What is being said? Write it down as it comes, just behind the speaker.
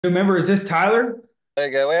Remember, is this Tyler? There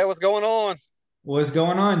you go. Hey, what's going on? What's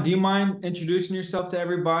going on? Do you mind introducing yourself to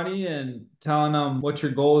everybody and telling them what your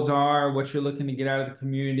goals are, what you're looking to get out of the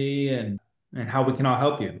community, and how we can all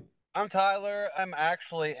help you? I'm Tyler. I'm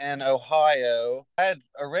actually in Ohio. I had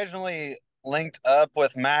originally linked up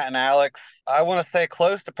with Matt and Alex. I want to say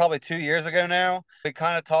close to probably 2 years ago now. We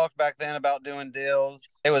kind of talked back then about doing deals.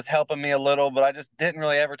 It was helping me a little, but I just didn't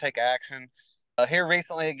really ever take action. Here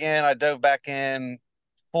recently, again, I dove back in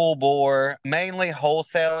full bore, mainly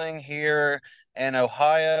wholesaling here in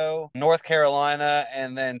Ohio, North Carolina,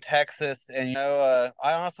 and then Texas. And, I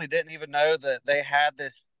honestly didn't even know that they had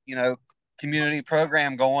this, community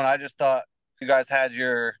program going. I just thought you guys had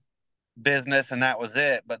your business and that was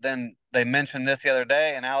it. But then they mentioned this the other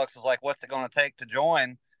day, and Alex was like, "What's it going to take to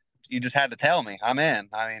join?" You just had to tell me. I'm in.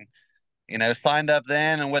 I mean, signed up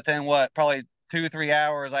then, and within what, probably 2, 3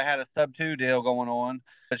 hours, I had a sub two deal going on,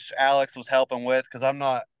 which Alex was helping with because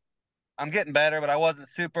I'm getting better, but I wasn't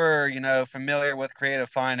super, familiar with creative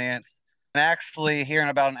finance. And actually, here in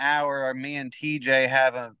about an hour, me and TJ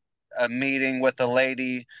have a meeting with a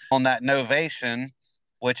lady on that Novation,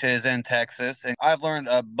 which is in Texas. And I've learned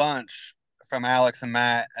a bunch from Alex and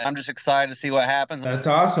Matt. I'm just excited to see what happens. That's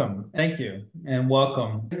awesome. Thank you and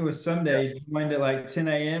welcome. I think it was Yeah. Sunday. He joined at like 10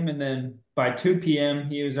 a.m. and then by 2 p.m.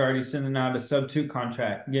 he was already sending out a sub two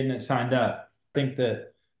contract, getting it signed up. I think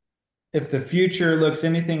that if the future looks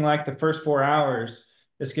anything like the first 4 hours,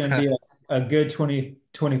 it's going to be a good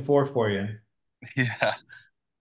 2024 for you. Yeah.